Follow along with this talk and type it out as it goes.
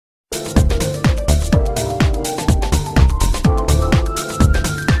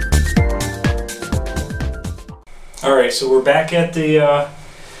Alright, so we're back at the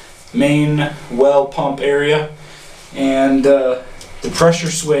main well pump area, and the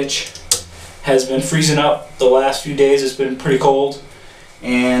pressure switch has been freezing up the last few days. It's been pretty cold,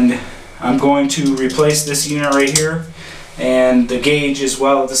 and I'm going to replace this unit right here and the gauge as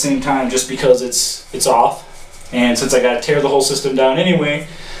well at the same time, just because it's off, and since I got to tear the whole system down anyway,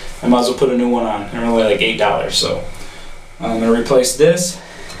 I might as well put a new one on. They're only like $8, so I'm going to replace this,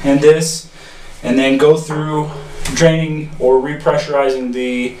 and then go through draining or re-pressurizing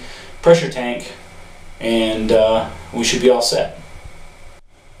the pressure tank, and we should be all set.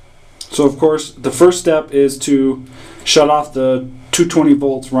 So of course the first step is to shut off the 220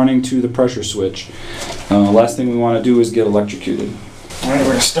 volts running to the pressure switch. Last thing we want to do is get electrocuted. Alright, we're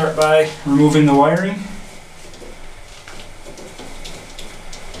going to start by removing the wiring.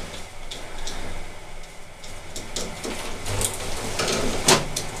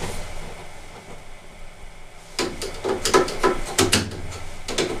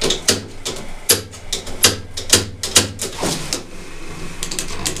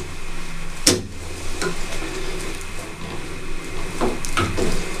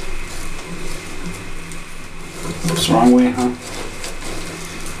 Oops, wrong way, huh?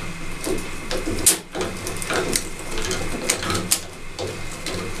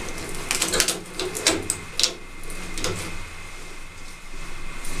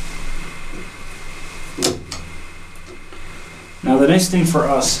 Now the nice thing for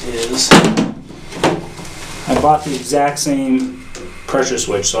us is I bought the exact same pressure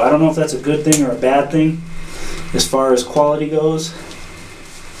switch, so I don't know if that's a good thing or a bad thing as far as quality goes,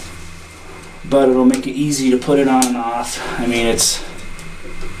 but it'll make it easy to put it on and off. I mean, I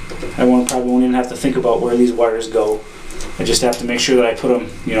probably won't even have to think about where these wires go. I just have to make sure that I put them,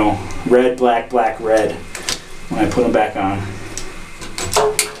 you know, red, black, black, red when I put them back on.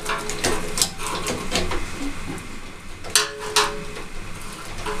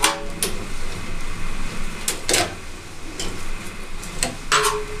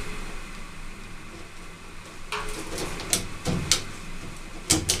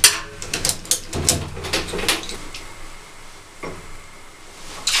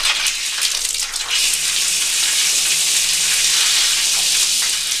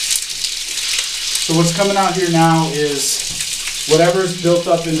 So what's coming out here now is whatever's built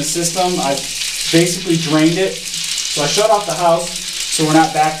up in the system. I've basically drained it. So I shut off the house so we're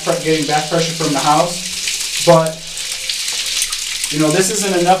not getting back pressure from the house. But, you know, this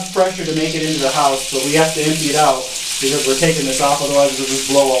isn't enough pressure to make it into the house, so we have to empty it out because we're taking this off, otherwise it'll just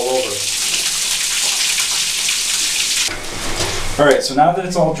blow all over. Alright, so now that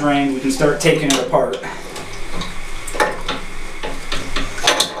it's all drained, we can start taking it apart.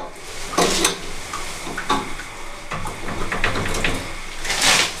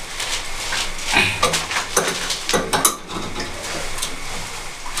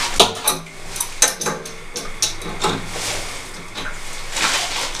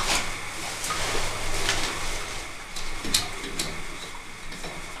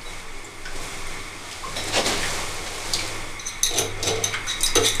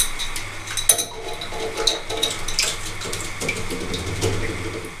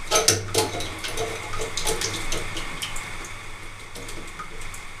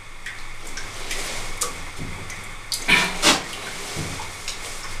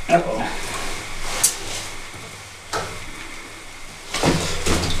 Uh-oh.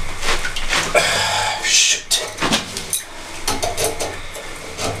 Shoot.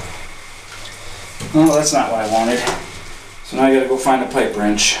 Well, that's not what I wanted. So now I gotta go find a pipe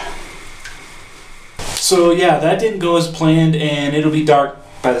wrench. So yeah, that didn't go as planned, and it'll be dark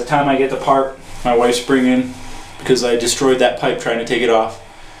by the time I get the part. My wife's bringing, because I destroyed that pipe trying to take it off.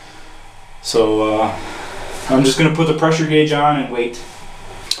 So I'm just gonna put the pressure gauge on and wait.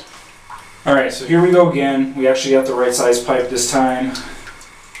 Alright, so here we go again. We actually got the right size pipe this time.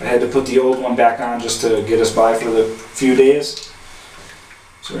 I had to put the old one back on just to get us by for the few days.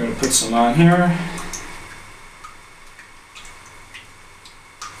 So we're going to put some on here.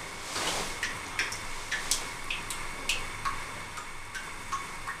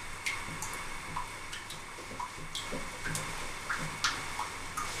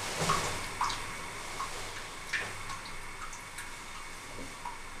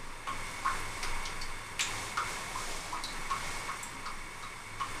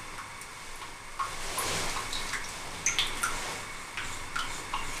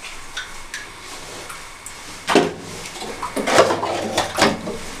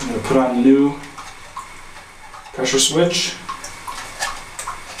 Put on the new pressure switch.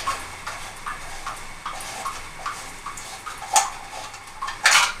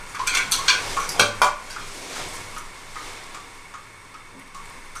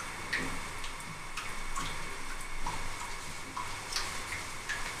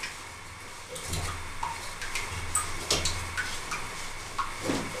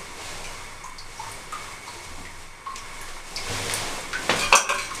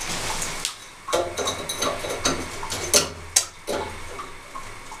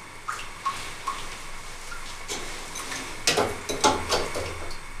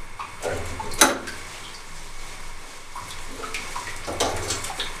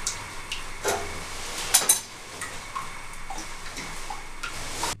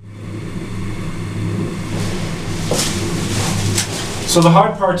 So the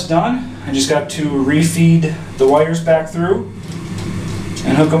hard part's done. I just got to refeed the wires back through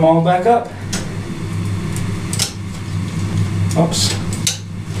and hook them all back up. Oops.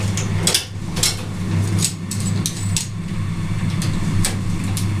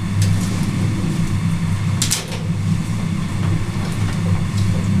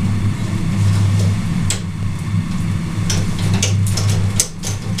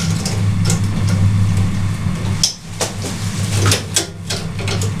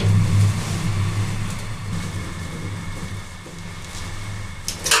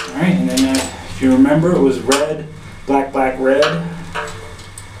 Alright, and then if you remember, it was red, black, black, red.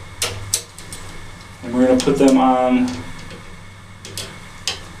 And we're going to put them on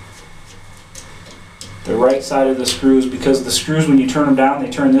the right side of the screws, because the screws, when you turn them down, they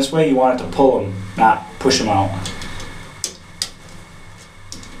turn this way. You want it to pull them, not push them out.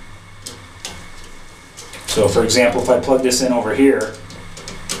 So for example, if I plug this in over here,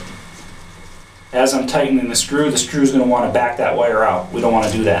 as I'm tightening the screw is going to want to back that wire out. We don't want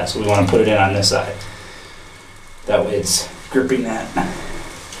to do that, so we want to put it in on this side. That way it's gripping that,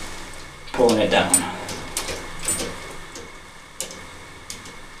 pulling it down.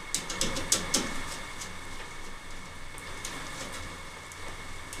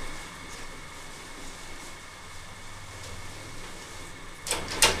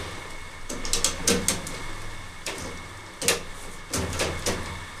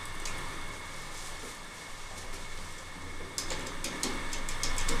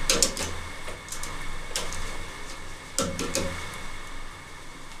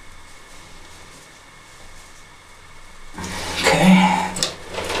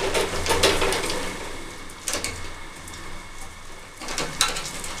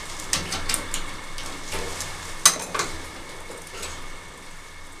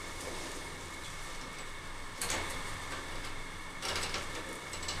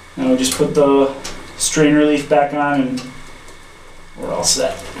 Now we just put the strain relief back on and we're all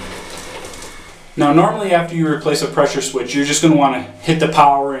set. Now normally after you replace a pressure switch, you're just going to want to hit the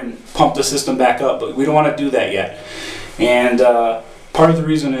power and pump the system back up, but we don't want to do that yet. And part of the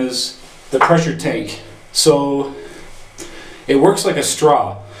reason is the pressure tank. So it works like a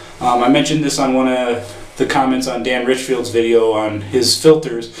straw. I mentioned this on one of the comments on Dan Richfield's video on his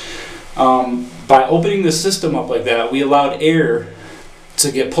filters. By opening the system up like that, we allowed air to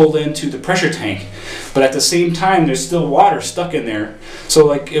get pulled into the pressure tank, but at the same time there's still water stuck in there. So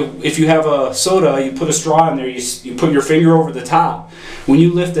like if you have a soda, you put a straw in there, you put your finger over the top. When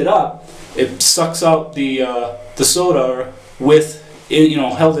you lift it up, it sucks out the soda with it, you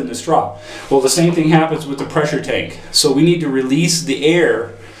know, held in the straw. Well, the same thing happens with the pressure tank. So we need to release the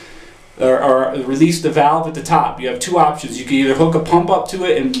air or release the valve at the top. You have two options. You can either hook a pump up to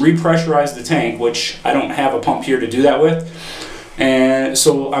it and re-pressurize the tank, which I don't have a pump here to do that with. And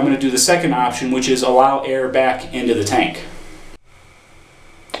so I'm going to do the second option, which is allow air back into the tank.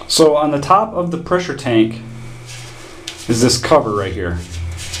 So on the top of the pressure tank is this cover right here.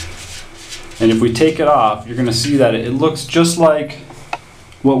 And if we take it off, you're going to see that it looks just like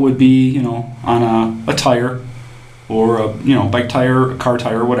what would be, you know, on a tire or a, you know, bike tire, a car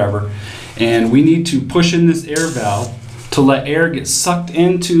tire, or whatever. And we need to push in this air valve to let air get sucked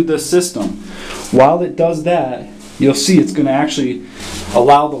into the system. While it does that, you'll see it's going to actually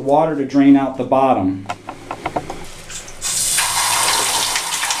allow the water to drain out the bottom.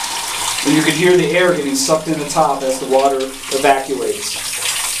 And you can hear the air getting sucked in the top as the water evacuates.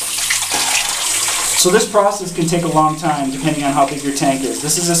 So this process can take a long time depending on how big your tank is.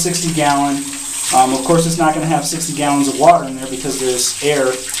 This is a 60 gallon. Of course it's not going to have 60 gallons of water in there because there's air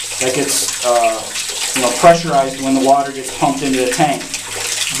that gets you know, pressurized when the water gets pumped into the tank.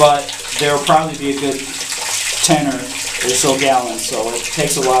 But there will probably be a good 10 or so gallons, so it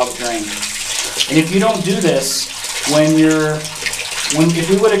takes a while to drain. And if you don't do this, if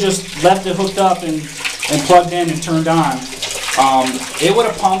we would have just left it hooked up and plugged in and turned on, it would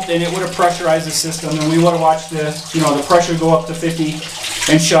have pumped and it would have pressurized the system, and we would have watched the pressure go up to 50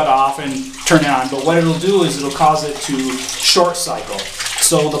 and shut off and turn it on. But what it'll do is it'll cause it to short cycle.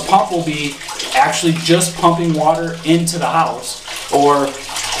 So the pump will be actually just pumping water into the house or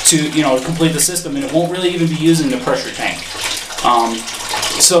to, you know, complete the system, and it won't really even be using the pressure tank.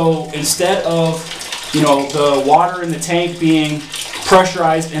 So instead of, you know, the water in the tank being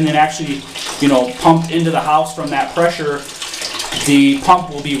pressurized and then actually, you know, pumped into the house from that pressure, the pump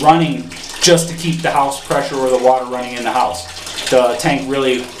will be running just to keep the house pressure or the water running in the house. The tank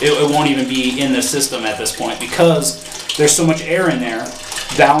really, it won't even be in the system at this point because there's so much air in there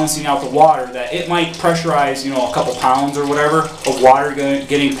balancing out the water that it might pressurize, you know, a couple pounds or whatever of water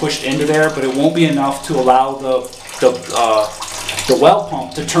getting pushed into there, but it won't be enough to allow the the well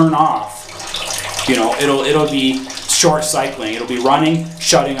pump to turn off, you know, it'll be short cycling. It'll be running,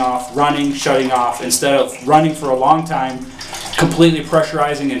 shutting off, instead of running for a long time, completely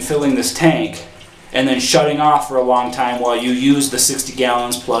pressurizing and filling this tank, and then shutting off for a long time while you use the 60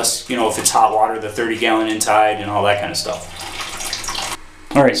 gallons plus, you know, if it's hot water, the 30-gallon inside and all that kind of stuff.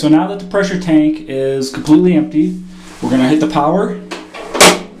 All right, so now that the pressure tank is completely empty, we're gonna hit the power.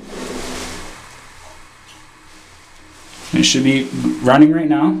 It should be running right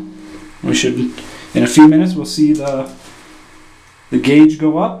now. We should, in a few minutes, we'll see the gauge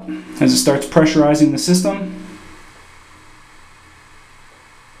go up as it starts pressurizing the system.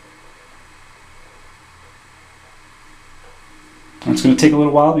 It's going to take a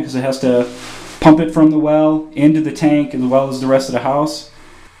little while because it has to pump it from the well into the tank as well as the rest of the house.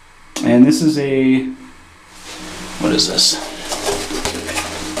 And this is a, what is this?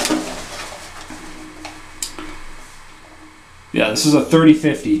 Yeah, this is a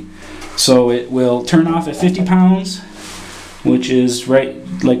 30-50. So it will turn off at 50 pounds, which is right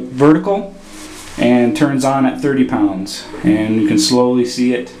like vertical, and turns on at 30 pounds. And you can slowly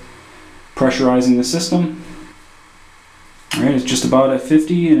see it pressurizing the system. All right, it's just about at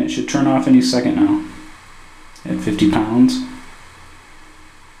 50, and it should turn off any second now. At 50 pounds.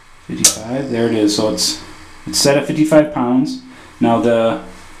 55, there it is. So it's set at 55 pounds. Now the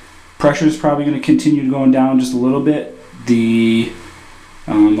pressure is probably going to continue going down just a little bit.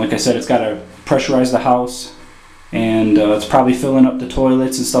 Like I said, it's got to pressurize the house, and it's probably filling up the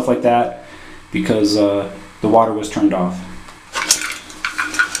toilets and stuff like that because the water was turned off.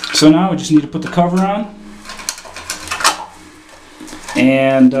 So now we just need to put the cover on,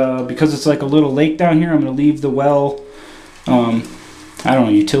 and because it's like a little lake down here, I'm going to leave the well, I don't know,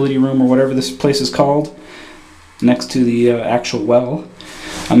 utility room or whatever this place is called, next to the actual well.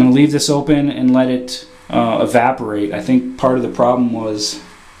 I'm going to leave this open and let it evaporate. I think part of the problem was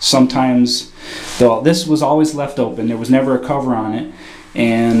sometimes, though, this was always left open. There was never a cover on it,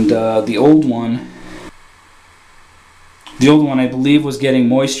 and the old one I believe was getting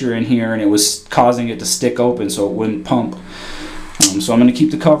moisture in here, and it was causing it to stick open so it wouldn't pump. So I'm going to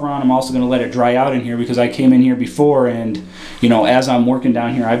keep the cover on. I'm also going to let it dry out in here because I came in here before, and you know, as I'm working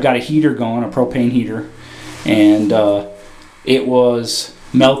down here, I've got a heater going, a propane heater, and it was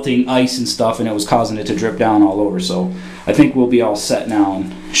melting ice and stuff, and it was causing it to drip down all over. So I think we'll be all set now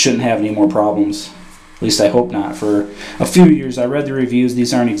and shouldn't have any more problems. At least I hope not. For a few years, I read the reviews.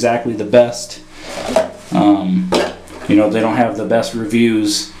 These aren't exactly the best. You know, they don't have the best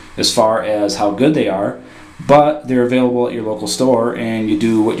reviews as far as how good they are, but they're available at your local store, and you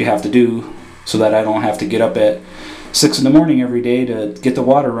do what you have to do so that I don't have to get up at 6 in the morning every day to get the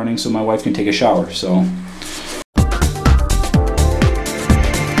water running so my wife can take a shower. So